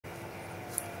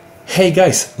Hey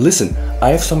guys, listen,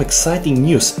 I have some exciting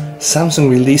news. Samsung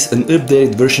released an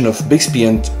updated version of Bixby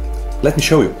and let me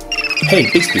show you. Hey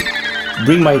Bixby,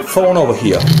 bring my phone over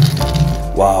here.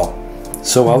 Wow,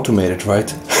 so automated,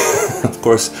 right? Of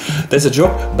course, that's a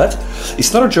joke, but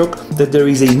it's not a joke that there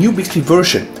is a new Bixby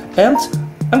version and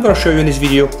I'm gonna show you in this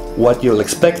video what you'll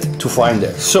expect to find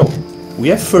there. So, we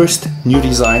have first new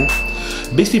design.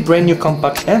 Bixby brand new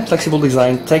compact and flexible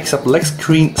design takes up less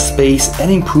screen space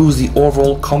and improves the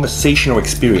overall conversational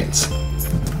experience.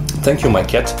 Thank you my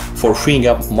cat for freeing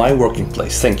up my working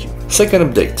place, thank you. Second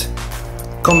update,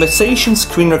 conversation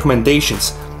screen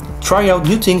recommendations. Try out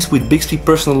new things with Bixby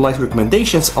personalized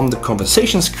recommendations on the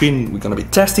conversation screen. We're gonna be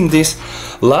testing this.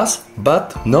 Last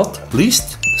but not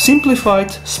least, simplified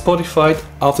Spotify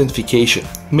authentication.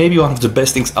 Maybe one of the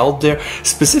best things out there.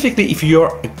 Specifically, if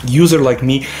you're a user like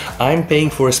me, I'm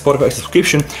paying for a Spotify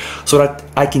subscription so that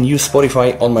I can use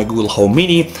Spotify on my Google Home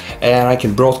Mini and I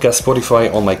can broadcast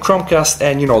Spotify on my Chromecast,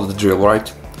 and you know the drill,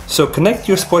 right? So connect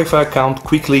your Spotify account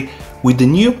quickly with the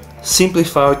new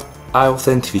simplified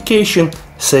authentication.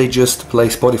 Say just play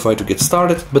Spotify to get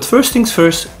started. But first things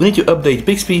first, we need to update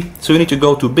Bixby. So you need to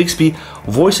go to Bixby,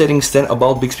 voice settings, then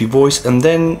about Bixby voice, and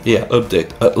then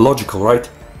update. Logical, right?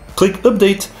 Click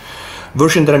update.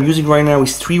 Version that I'm using right now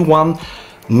is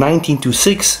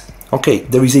 3.1.19.6. Okay,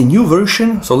 there is a new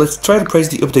version, so let's try to press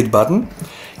the update button.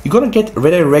 You're gonna get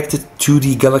redirected to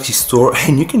the Galaxy Store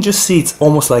and you can just see it's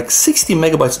almost like 60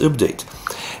 megabytes update.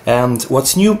 And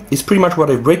what's new is pretty much what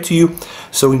I've read to you.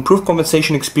 So improved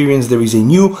conversation experience, there is a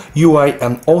new UI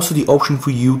and also the option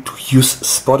for you to use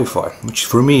Spotify, which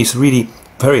for me is really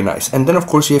very nice. And then of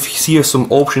course you have here some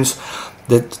options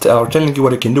that are telling you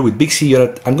what you can do with Bixby.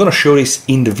 I'm gonna show this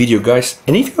in the video, guys.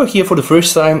 And if you're here for the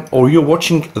first time or you're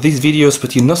watching these videos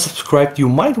but you're not subscribed, you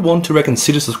might want to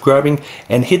reconsider subscribing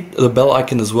and hit the bell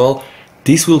icon as well.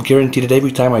 This will guarantee that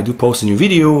every time I do post a new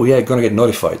video, you're gonna get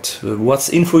notified. What's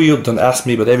in for you? Don't ask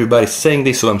me, but everybody's saying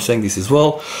this, so I'm saying this as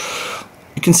well.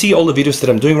 You can see all the videos that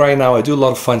I'm doing right now. I do a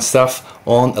lot of fun stuff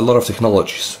on a lot of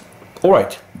technologies.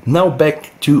 Alright, now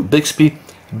back to Bixby.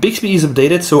 Bixby is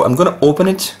updated, so I'm gonna open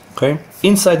it. Okay.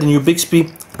 Inside the new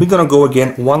Bixby, we're gonna go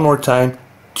again one more time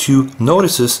to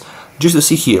notices, just to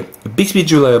see here, Bixby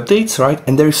July updates, right?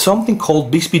 And there is something called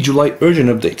Bixby July urgent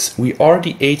updates. We are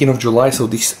the 18th of July, so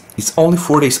this is only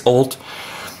 4 days old,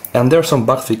 and there are some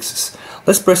bug fixes.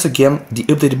 Let's press again the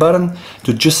update button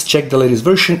to just check the latest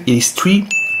version. It is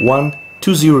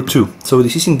 3.1.2.02, so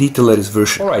this is indeed the latest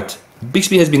version. Alright,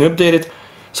 Bixby has been updated,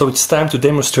 so it's time to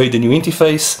demonstrate the new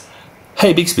interface.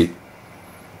 Hey Bixby.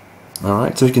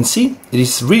 Alright, so you can see it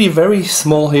is really very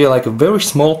small here, like a very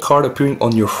small card appearing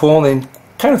on your phone, and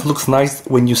kind of looks nice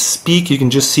when you speak. You can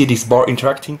just see this bar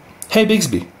interacting. Hey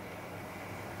Bixby,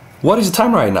 what is the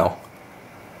time right now?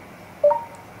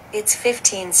 It's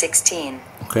 15:16.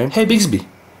 Okay. Hey Bixby,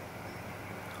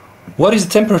 what is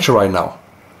the temperature right now?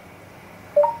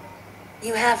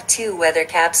 You have 2 weather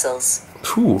capsules.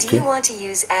 Ooh, okay. Do you want to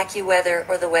use AccuWeather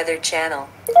or the Weather Channel?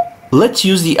 Let's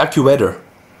use the AccuWeather.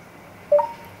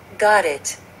 Got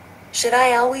it. Should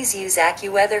I always use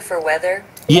AccuWeather for weather?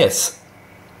 Yes.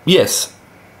 Yes.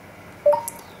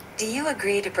 Do you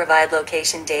agree to provide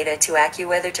location data to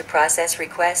AccuWeather to process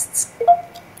requests?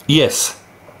 Yes.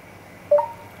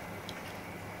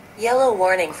 Yellow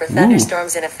warning for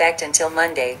thunderstorms in effect until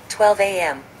Monday, 12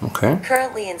 a.m. Okay.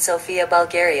 Currently in Sofia,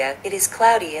 Bulgaria, it is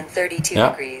cloudy and 32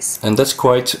 degrees. And that's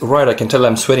quite right. I can tell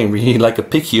I'm sweating really like a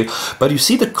pig here. But you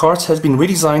see the cards has been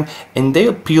redesigned and they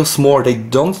appeal more. They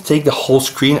don't take the whole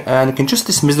screen and you can just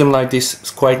dismiss them like this.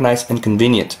 It's quite nice and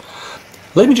convenient.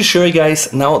 Let me just show you guys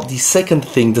now the second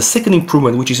thing, the second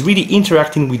improvement, which is really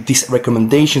interacting with these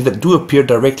recommendations that do appear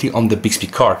directly on the Bixby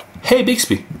card. Hey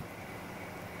Bixby.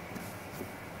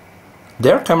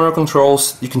 There are camera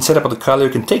controls, you can set up the color, you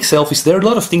can take selfies, there are a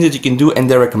lot of things that you can do and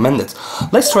they're recommended.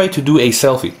 Let's try to do a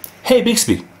selfie. Hey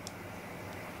Bixby,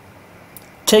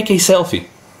 take a selfie.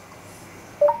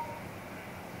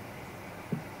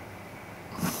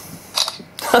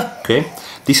 Okay,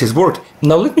 this has worked.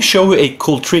 Now let me show you a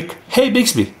cool trick. Hey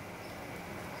Bixby,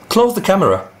 close the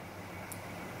camera.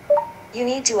 You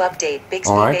need to update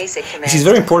Bixby basic commands. This is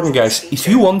very important, guys. If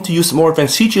you want to use more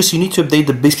advanced features, you need to update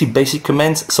the Bixby basic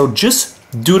commands. So just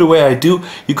do the way I do.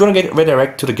 You're gonna get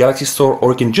redirected to the Galaxy Store,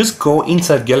 or you can just go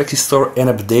inside Galaxy Store and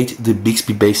update the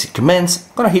Bixby basic commands.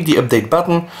 I'm gonna hit the update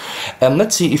button and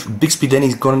let's see if Bixby then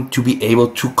is going to be able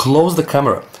to close the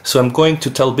camera. So I'm going to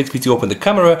tell Bixby to open the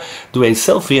camera, do a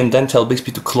selfie, and then tell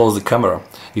Bixby to close the camera.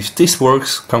 If this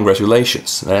works,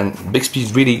 congratulations. And Bixby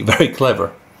is really very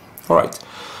clever. Alright.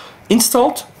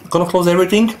 Installed, gonna close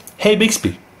everything. Hey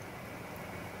Bixby,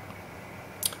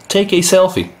 take a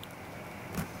selfie.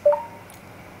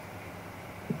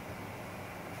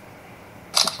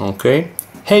 Okay.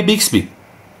 Hey Bixby,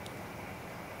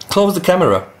 close the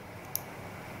camera.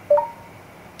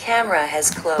 Camera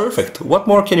has closed. Perfect. What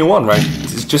more can you want, right?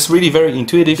 It's just really very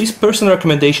intuitive. These personal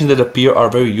recommendations that appear are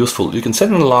very useful. You can set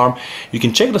an alarm, you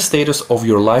can check the status of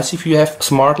your lights if you have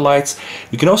smart lights.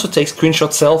 You can also take screenshot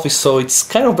selfies, so it's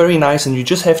kind of very nice, and you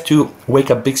just have to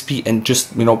wake up Bixby and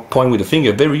just, you know, point with a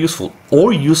finger. Very useful.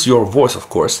 Or use your voice, of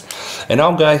course. And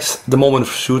now guys, the moment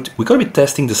of truth, we're gonna be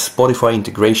testing the Spotify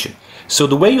integration. So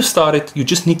the way you start it, you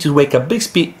just need to wake up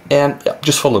Bixby and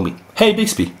just follow me. Hey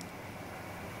Bixby,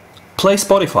 play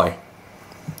Spotify.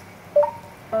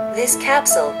 This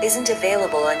capsule isn't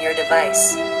available on your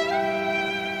device.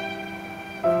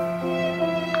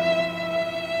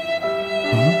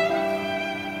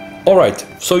 Alright,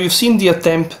 so you've seen the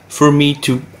attempt for me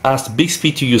to ask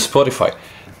Bixby to use Spotify.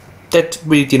 That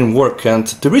really didn't work, and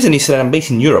the reason is that I'm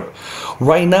based in Europe.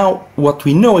 Right now, what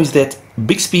we know is that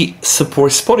Bixby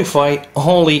supports Spotify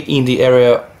only in the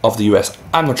area of the US.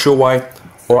 I'm not sure why,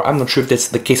 or I'm not sure if that's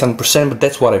the case 100%, but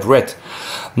that's what I've read.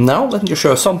 Now, let me just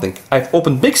show you something. I've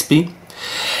opened Bixby,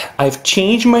 I've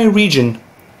changed my region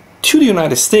to the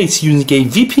United States using a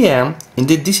VPN, and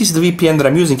this is the VPN that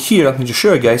I'm using here. Let me just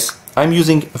show you guys. I'm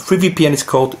using a free VPN, it's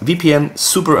called VPN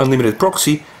Super Unlimited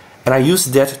Proxy, and I use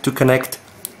that to connect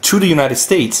to the United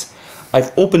States.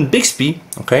 I've opened Bixby,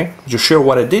 okay, just show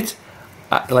what I did,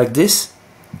 like this.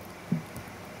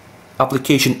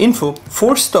 Application info,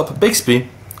 force stop Bixby,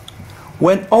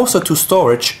 went also to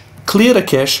storage, clear the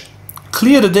cache,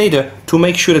 clear the data to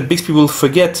make sure that Bixby will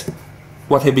forget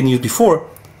what had been used before,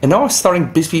 and now I'm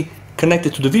starting Bixby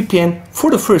connected to the VPN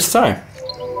for the first time.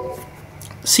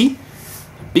 See?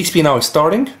 Bixby now is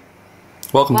starting.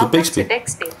 Welcome to Bixby.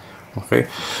 Okay.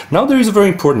 Now there is a very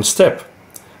important step.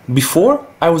 Before,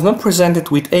 I was not presented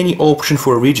with any option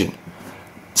for a region.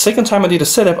 Second time I did a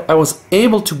setup, I was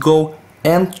able to go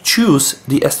and choose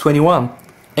the S21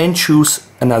 and choose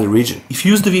another region. If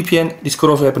you use the VPN, this could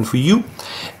also happen for you.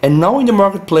 And now in the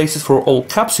marketplaces for all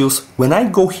capsules, when I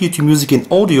go here to music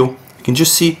and audio, you can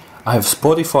just see I have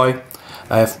Spotify,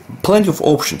 I have plenty of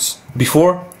options.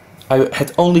 Before, I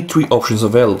had only 3 options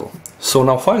available. So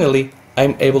now finally,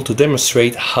 I'm able to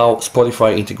demonstrate how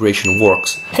Spotify integration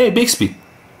works. Hey Bixby,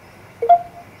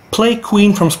 play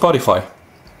Queen from Spotify.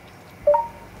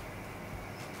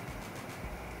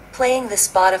 Playing the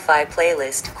Spotify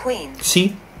playlist Queen.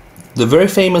 See? The very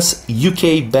famous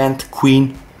UK band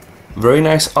Queen. Very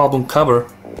nice album cover.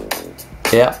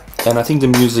 Yeah, and I think the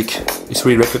music is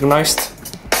really recognized.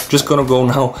 Just gonna go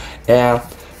now and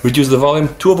reduce the volume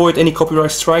to avoid any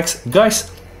copyright strikes.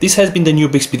 Guys, this has been the new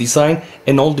Bixby design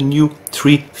and all the new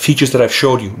 3 features that I've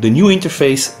showed you. The new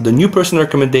interface, the new personal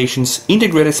recommendations,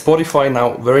 integrated Spotify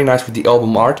now, very nice with the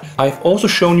album art. I've also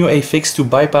shown you a fix to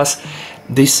bypass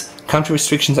this country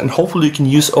restrictions, and hopefully you can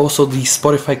use also the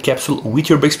Spotify capsule with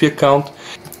your Bixby account.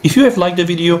 If you have liked the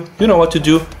video, you know what to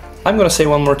do. I'm gonna say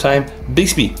one more time,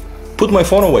 Bixby, put my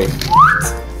phone away.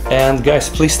 And guys,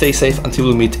 please stay safe until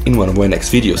we meet in one of my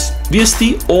next videos.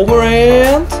 VST over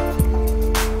and